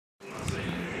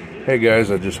Hey guys,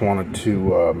 I just wanted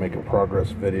to make a progress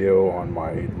video on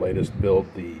my latest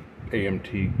build, the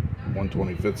AMT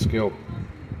 125th scale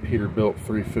Peterbilt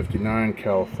 359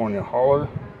 California hauler.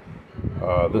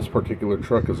 This particular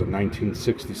truck is a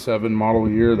 1967 model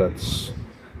year. That's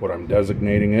what I'm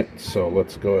designating it. So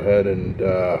let's go ahead and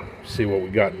see what we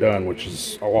got done, which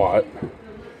is a lot.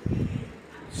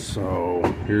 So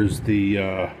here's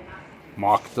the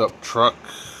mocked up truck.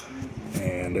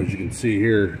 And as you can see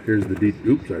here, here's the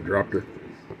oops, I dropped her.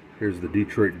 Here's the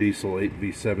Detroit Diesel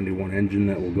 8V71 engine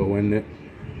that will go in it.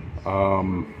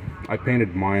 I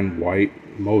painted mine white.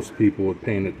 Most people would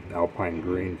paint it Alpine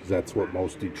green because that's what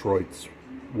most Detroits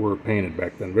were painted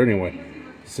back then. But anyway,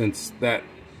 since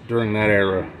during that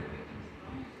era,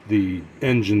 the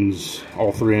engines,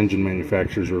 all three engine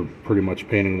manufacturers were pretty much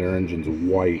painting their engines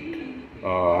white.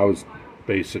 I was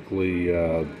basically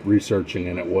researching,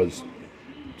 and it was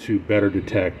to better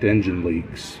detect engine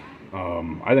leaks.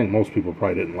 I think most people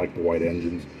probably didn't like the white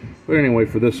engines, but anyway,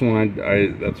 for this one,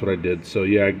 that's what I did. So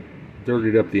yeah, I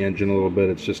dirtied up the engine a little bit.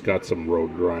 It's just got some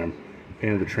road grime.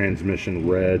 Painted the transmission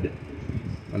red.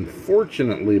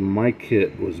 Unfortunately, my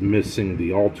kit was missing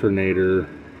the alternator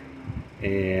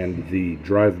and the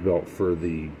drive belt for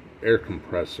the air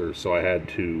compressor, so I had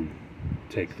to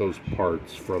take those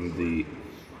parts from the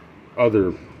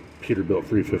other Peterbilt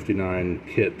 359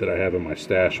 kit that I have in my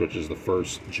stash, which is the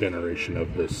first generation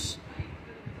of this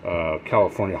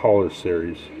California hauler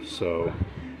series. So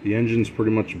the engine's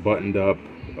pretty much buttoned up.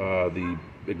 The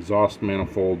exhaust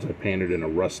manifolds I painted in a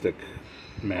rustic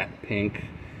matte pink.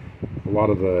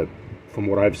 From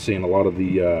what I've seen, a lot of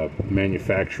the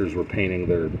manufacturers were painting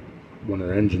when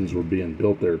their engines were being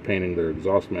built, they were painting their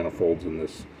exhaust manifolds in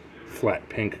this flat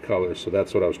pink color. So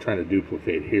that's what I was trying to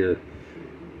duplicate here.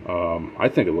 I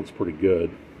think it looks pretty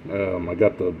good. I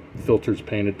got the filters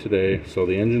painted today, so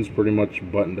the engine's pretty much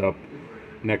buttoned up.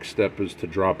 Next step is to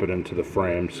drop it into the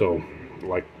frame, so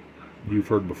like you've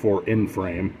heard before, in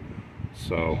frame.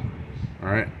 So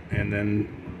alright, and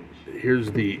then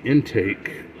here's the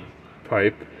intake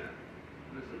pipe.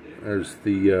 There's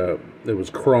the it was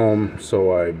chrome,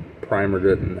 so I primered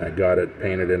it and I got it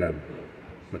painted in a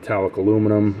metallic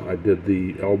aluminum. I did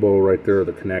the elbow right there,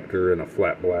 the connector, in a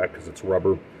flat black because it's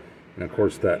rubber. And of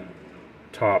course that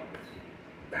top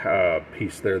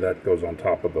piece there, that goes on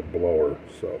top of the blower.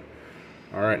 So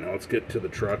alright, now let's get to the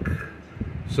truck.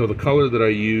 So the color that I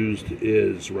used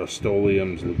is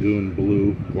Rust-Oleum's Lagoon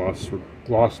Blue,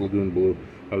 gloss Lagoon Blue.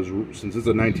 Since it's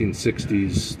a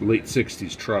 1960s, late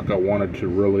 60s truck, I wanted to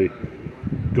really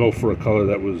go for a color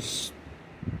that was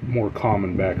more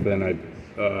common back then.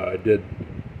 I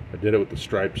did it with the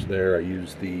stripes there. I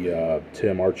used the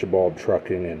Tim Archibald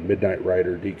Trucking and Midnight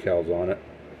Rider decals on it.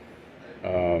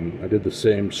 I did the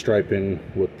same striping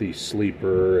with the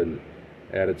sleeper and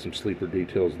added some sleeper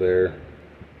details there.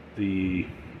 The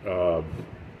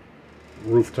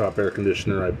rooftop air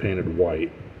conditioner I painted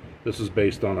white. This is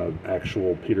based on an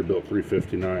actual Peterbilt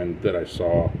 359 that I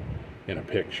saw in a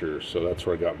picture, so that's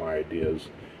where I got my ideas.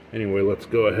 Anyway, let's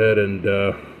go ahead and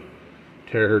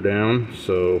tear her down.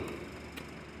 So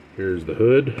here's the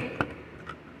hood.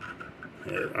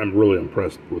 I'm really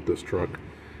impressed with this truck.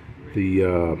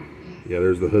 Yeah,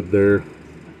 there's the hood there.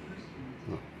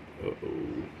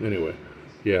 Anyway,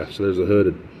 yeah, so there's the hood.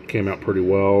 It came out pretty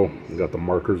well. We got the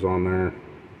markers on there.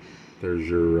 There's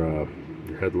your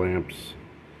headlamps.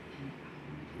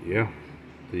 Yeah,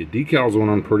 the decals went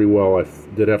on pretty well. I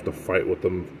did have to fight with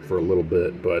them for a little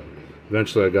bit, but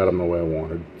eventually I got them the way I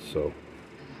wanted. So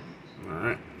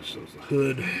alright, so it's the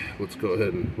hood. Let's go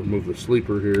ahead and remove the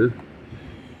sleeper here.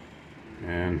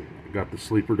 And I got the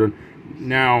sleeper done.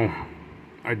 Now,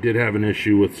 I did have an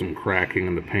issue with some cracking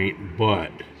in the paint,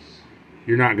 but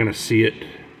you're not going to see it.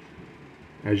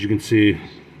 As you can see,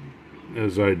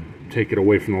 as I take it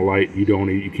away from the light, you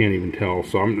can't even tell.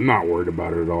 So I'm not worried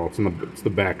about it at all. It's the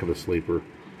back of the sleeper.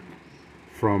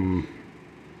 From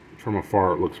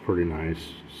afar, it looks pretty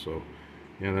nice. So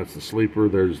yeah, that's the sleeper.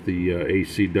 There's the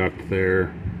AC duct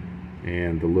there,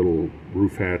 and the little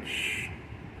roof hatch.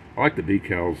 I like the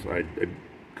decals. I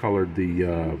colored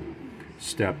the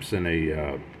steps in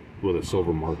with a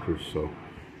silver marker. So,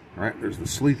 all right, there's the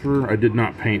sleeper. I did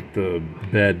not paint the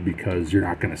bed because you're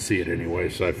not going to see it anyway.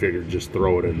 So I figured just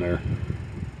throw it in there.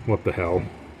 What the hell?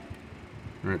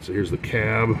 All right, so here's the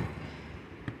cab,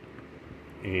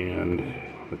 and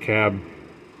the cab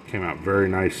came out very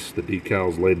nice. The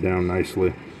decals laid down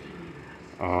nicely.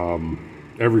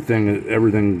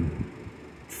 Everything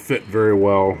fit very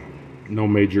well. No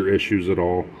major issues at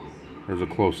all. There's a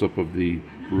close-up of the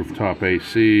rooftop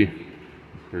AC.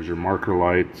 There's your marker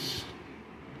lights.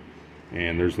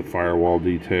 And there's the firewall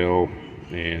detail.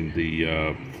 and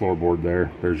the floorboard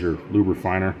there. There's your lube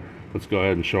refiner. Let's go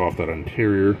ahead and show off that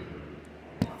interior.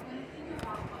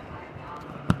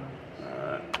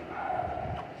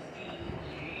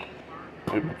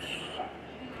 Oops.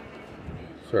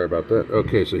 Sorry about that.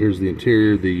 Okay, so here's the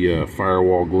interior. The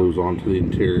firewall glues onto the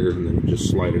interior, and then you just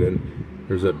slide it in.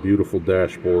 There's that beautiful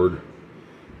dashboard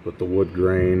with the wood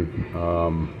grain.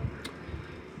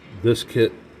 This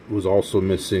kit was also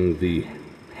missing the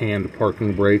hand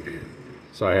parking brake,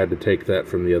 so I had to take that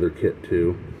from the other kit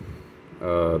too.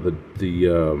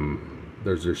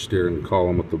 There's their steering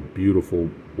column with the beautiful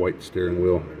white steering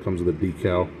wheel. Comes with a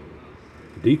decal.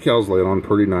 The decals lay on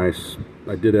pretty nice.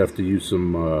 I did have to use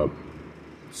some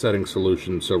setting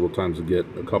solution several times to get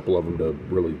a couple of them to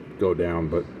really go down,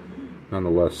 but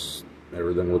nonetheless,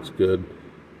 everything looks good.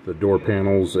 The door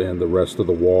panels and the rest of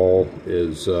the wall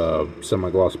is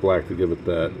semi-gloss black to give it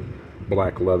that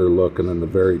black leather look, and then the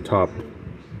very top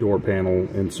door panel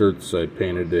inserts, I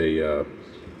painted a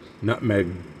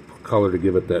nutmeg color to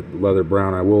give it that leather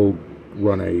brown. I will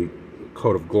run a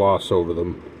coat of gloss over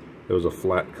them. It was a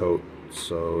flat coat.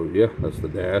 So yeah, that's the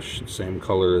dash, same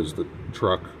color as the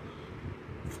truck.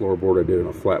 Floorboard I did in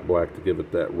a flat black to give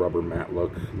it that rubber matte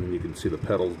look, and then you can see the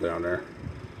pedals down there.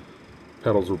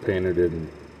 Pedals were painted in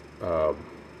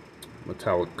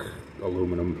metallic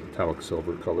aluminum, metallic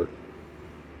silver color.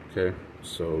 Okay,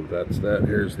 so that's that.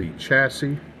 Here's the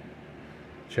chassis.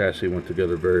 Chassis went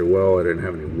together very well. I didn't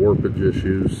have any warpage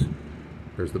issues.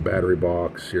 There's the battery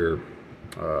box, your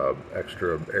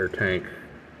extra air tank,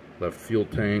 left fuel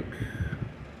tank.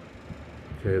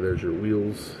 Okay, there's your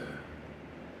wheels.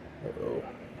 Uh-oh.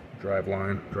 Drive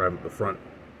line. Drive at the front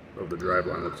of the drive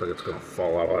line. Looks like it's going to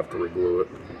fall out. I'll have to reglue it.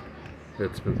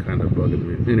 It's been kind of bugging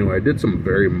me. Anyway, I did some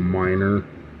very minor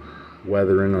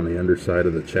weathering on the underside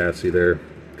of the chassis there,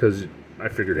 because I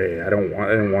figured, hey, I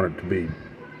didn't want it to be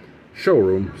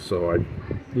showroom, so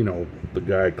the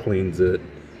guy cleans it,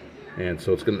 and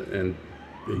so it's gonna, and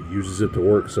it uses it to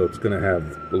work, so it's gonna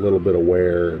have a little bit of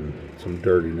wear and some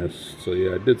dirtiness. So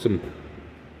yeah, I did some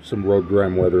road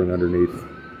grime weathering underneath.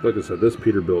 Like I said, this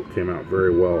Peterbilt came out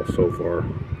very well so far.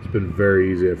 It's been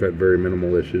very easy. I've had very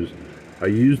minimal issues. I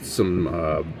used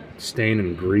some stain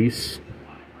and grease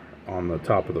on the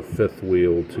top of the fifth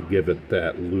wheel to give it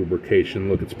that lubrication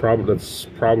look. That's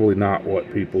probably not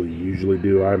what people usually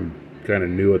do. I'm kind of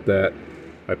new at that.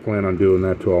 I plan on doing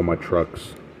that to all my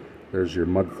trucks. There's your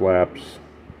mud flaps,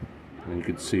 and you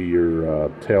can see your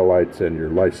tail lights and your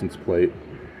license plate.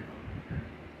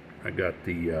 I got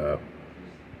the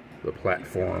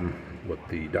platform with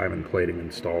the diamond plating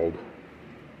installed,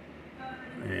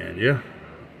 and yeah,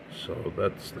 so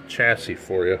that's the chassis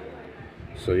for you.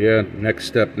 So yeah, next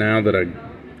step now that I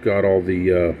got all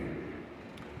the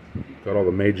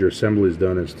major assemblies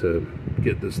done is to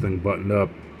get this thing buttoned up.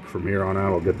 From here on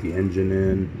out, I'll get the engine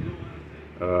in.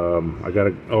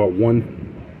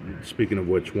 Speaking of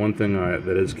which, one thing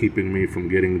that is keeping me from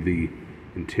getting the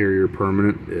interior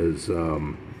permanent is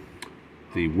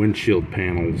the windshield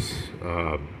panels.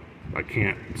 I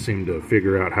can't seem to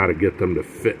figure out how to get them to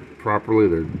fit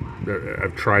properly.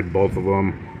 I've tried both of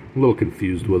them. I'm a little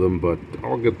confused with them, but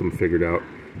I'll get them figured out.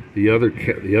 The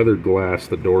other glass,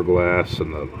 the door glass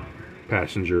and the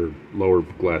passenger lower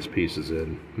glass pieces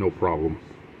in, no problem.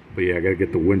 But yeah, I gotta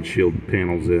get the windshield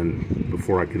panels in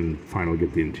before I can finally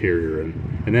get the interior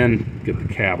in, and then get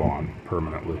the cab on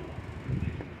permanently.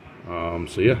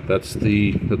 So yeah, that's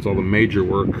all the major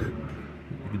work.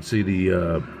 You can see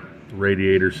the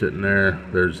radiator sitting there.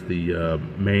 There's the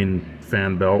main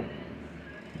fan belt.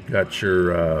 You got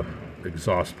your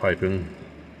exhaust piping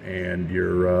and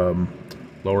your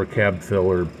lower cab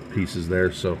filler pieces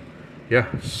there. So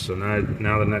yeah, so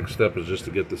now the next step is just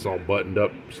to get this all buttoned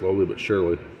up slowly but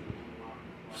surely.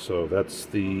 So that's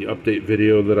the update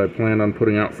video that I plan on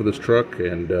putting out for this truck,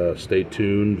 and stay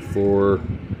tuned for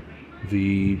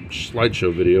the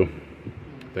slideshow video.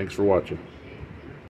 Thanks for watching.